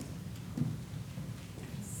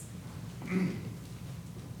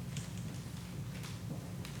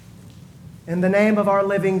In the name of our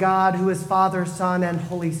living God, who is Father, Son, and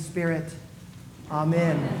Holy Spirit.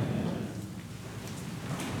 Amen.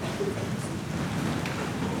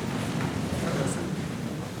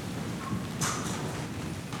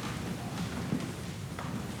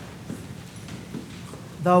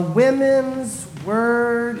 The women's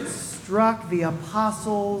word struck the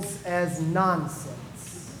apostles as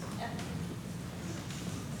nonsense.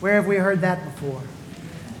 Where have we heard that before?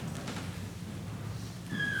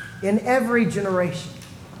 In every generation,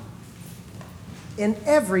 the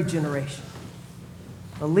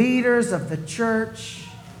leaders of the church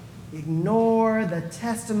ignore the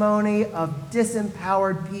testimony of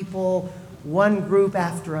disempowered people, one group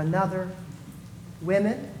after another: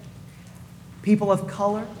 women, people of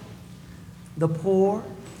color, the poor,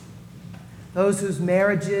 those whose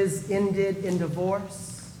marriages ended in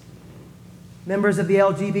divorce, members of the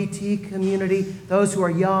LGBT community, those who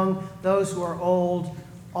are young, those who are old,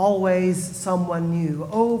 always someone new,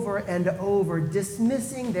 over and over,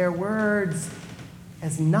 dismissing their words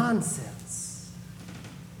as nonsense.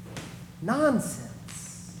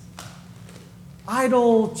 Nonsense.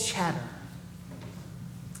 Idle chatter.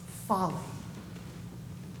 Folly.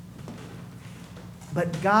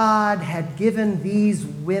 But God had given these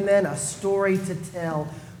women a story to tell,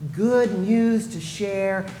 good news to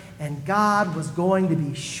share, and God was going to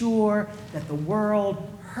be sure that the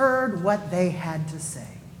world heard what they had to say.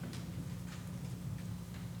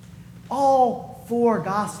 All four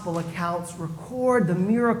gospel accounts record the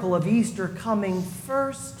miracle of Easter coming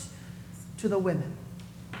first to the women.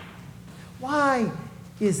 Why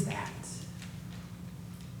is that?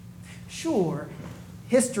 Sure,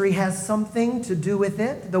 history has something to do with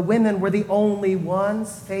it. The women were the only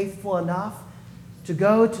ones faithful enough to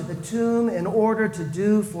go to the tomb in order to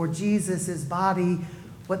do for Jesus' body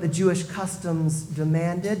what the Jewish customs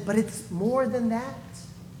demanded. But it's more than that.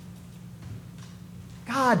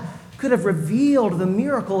 God could have revealed the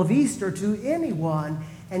miracle of Easter to anyone,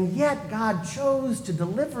 and yet God chose to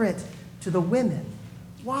deliver it to the women.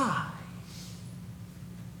 Why?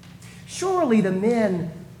 Surely the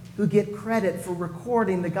men who get credit for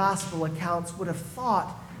recording the gospel accounts would have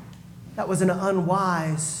thought that was an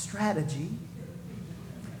unwise strategy.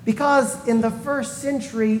 Because in the first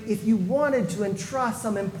century, if you wanted to entrust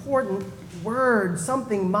some important word,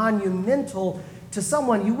 something monumental to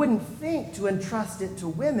someone, you wouldn't think to entrust it to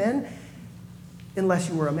women unless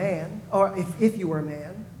you were a man, or if you were a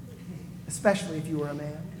man, especially if you were a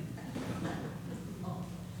man.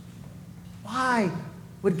 Why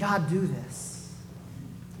would God do this?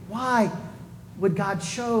 Why would God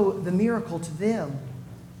show the miracle to them?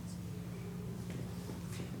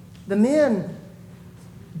 The men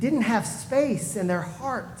didn't have space in their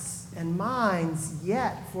hearts and minds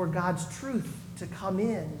yet for God's truth to come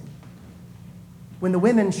in. When the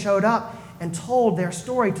women showed up and told their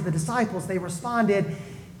story to the disciples, they responded,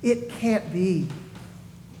 "It can't be.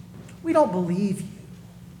 We don't believe you."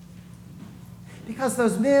 Because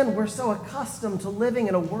those men were so accustomed to living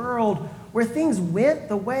in a world where things went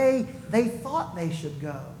the way they thought they should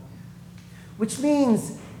go, which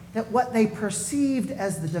means that what they perceived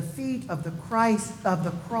as the defeat of the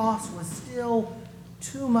cross was still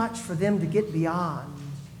too much for them to get beyond.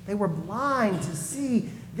 They were blind to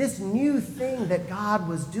see this new thing that God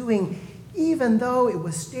was doing, even though it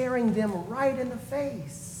was staring them right in the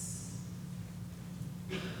face.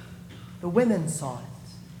 The women saw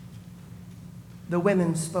it. The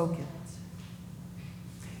women spoke it.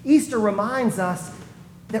 Easter reminds us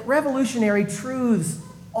that revolutionary truths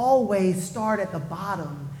always start at the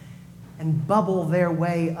bottom and bubble their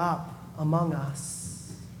way up among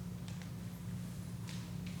us.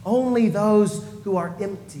 Only those who are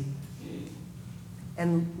empty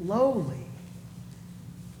and lowly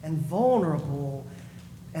and vulnerable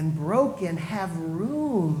and broken have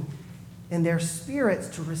room in their spirits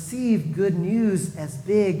to receive good news as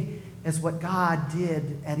big as what God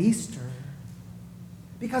did at Easter.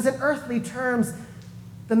 Because in earthly terms,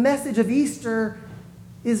 the message of Easter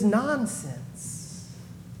is nonsense.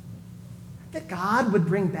 That God would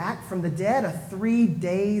bring back from the dead a 3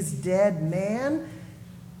 days dead man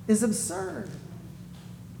is absurd.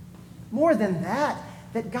 More than that,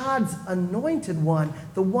 that God's anointed one,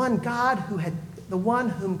 the one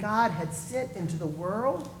whom God had sent into the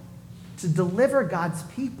world to deliver God's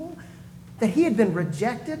people, that he had been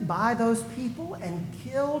rejected by those people and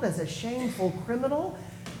killed as a shameful criminal,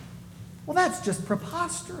 well, that's just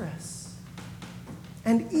preposterous.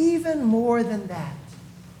 And even more than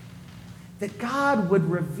that God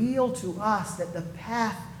would reveal to us that the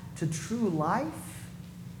path to true life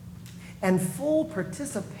and full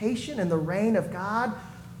participation in the reign of God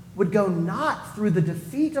would go not through the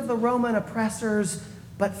defeat of the Roman oppressors,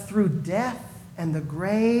 but through death and the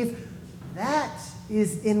grave, that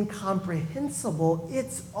is incomprehensible.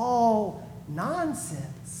 It's all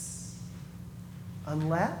nonsense.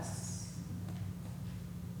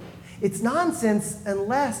 It's nonsense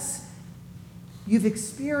unless you've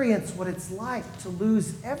experienced what it's like to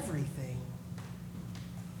lose everything.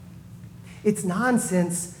 It's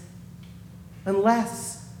nonsense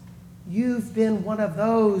unless you've been one of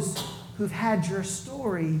those who've had your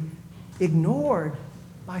story ignored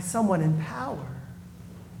by someone in power.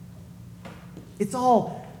 It's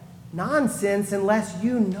all nonsense unless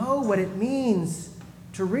you know what it means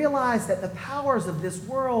to realize that the powers of this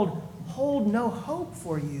world hold no hope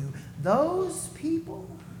for you. Those people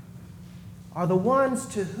are the ones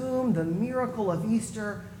to whom the miracle of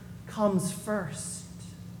Easter comes first.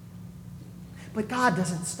 But God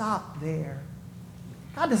doesn't stop there.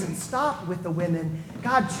 God doesn't stop with the women.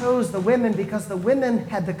 God chose the women because the women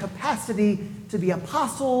had the capacity to be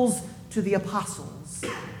apostles to the apostles.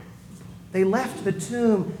 They left the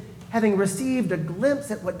tomb having received a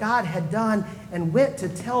glimpse at what God had done and went to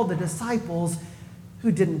tell the disciples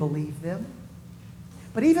who didn't believe them.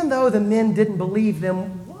 But even though the men didn't believe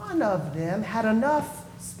them, one of them had enough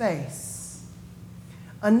space,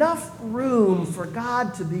 enough room for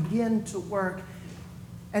God to begin to work.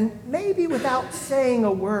 And maybe without saying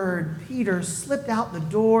a word, Peter slipped out the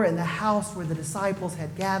door in the house where the disciples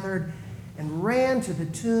had gathered and ran to the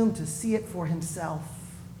tomb to see it for himself.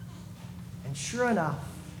 And sure enough,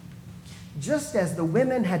 just as the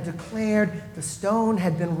women had declared, the stone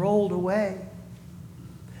had been rolled away.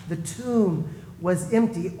 The tomb was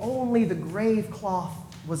empty. Only the grave cloth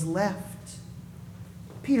was left.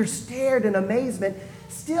 Peter stared in amazement,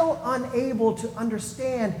 still unable to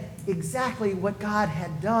understand exactly what God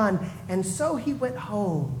had done. And so he went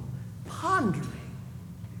home, pondering,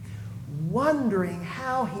 wondering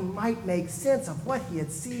how he might make sense of what he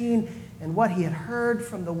had seen and what he had heard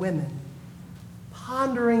from the women.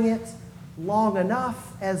 Pondering it long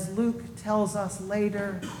enough, as Luke tells us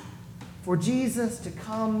later, for Jesus to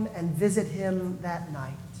come and visit him that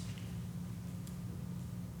night.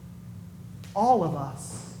 All of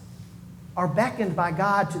us are beckoned by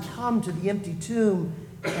God to come to the empty tomb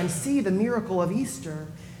and see the miracle of Easter.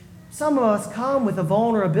 Some of us come with the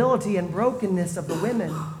vulnerability and brokenness of the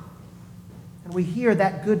women, and we hear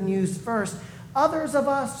that good news first. Others of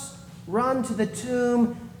us run to the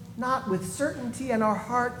tomb not with certainty in our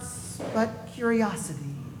hearts, but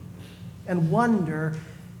curiosity and wonder,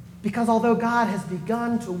 because although God has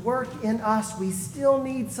begun to work in us, we still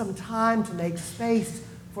need some time to make space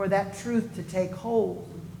for that truth to take hold.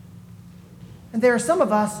 And there are some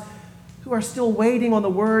of us who are still waiting on the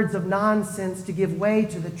words of nonsense to give way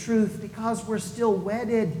to the truth because we're still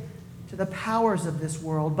wedded to the powers of this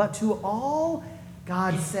world. But to all,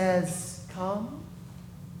 God says, come.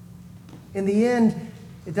 In the end,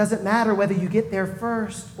 it doesn't matter whether you get there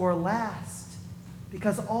first or last,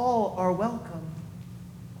 because all are welcome.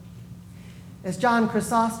 As John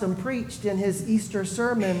Chrysostom preached in his Easter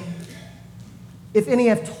sermon, if any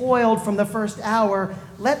have toiled from the first hour,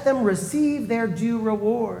 let them receive their due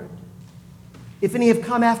reward. If any have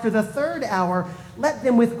come after the third hour, let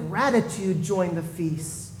them with gratitude join the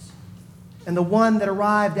feast. And the one that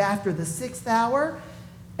arrived after the 6th hour,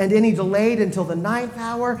 and any delayed until the 9th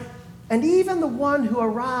hour, and even the one who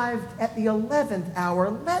arrived at the 11th hour,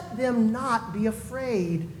 let them not be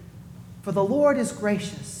afraid, for the Lord is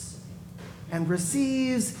gracious and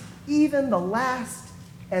receives even the last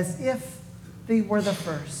as if they were the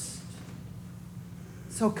first.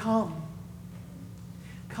 So come.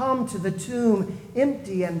 Come to the tomb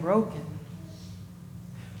empty and broken.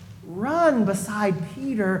 Run beside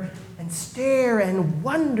Peter and stare and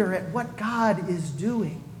wonder at what God is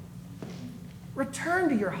doing. Return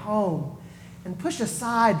to your home and push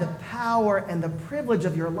aside the power and the privilege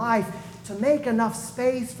of your life to make enough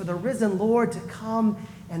space for the risen Lord to come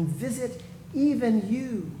and visit even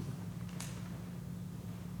you.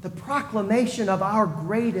 The proclamation of our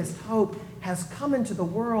greatest hope has come into the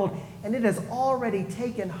world, and it has already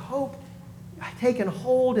taken hold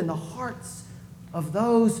in the hearts of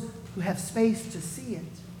those who have space to see it.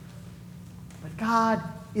 But God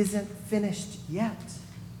isn't finished yet.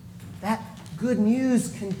 That good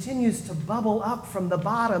news continues to bubble up from the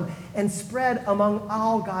bottom and spread among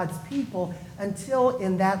all God's people until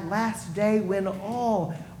in that last day when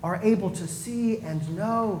all are able to see and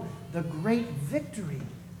know the great victory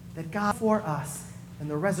that God for us and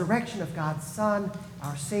the resurrection of God's Son,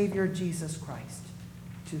 our Savior, Jesus Christ.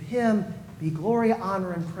 To him be glory,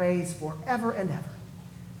 honor, and praise forever and ever.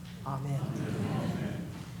 Amen.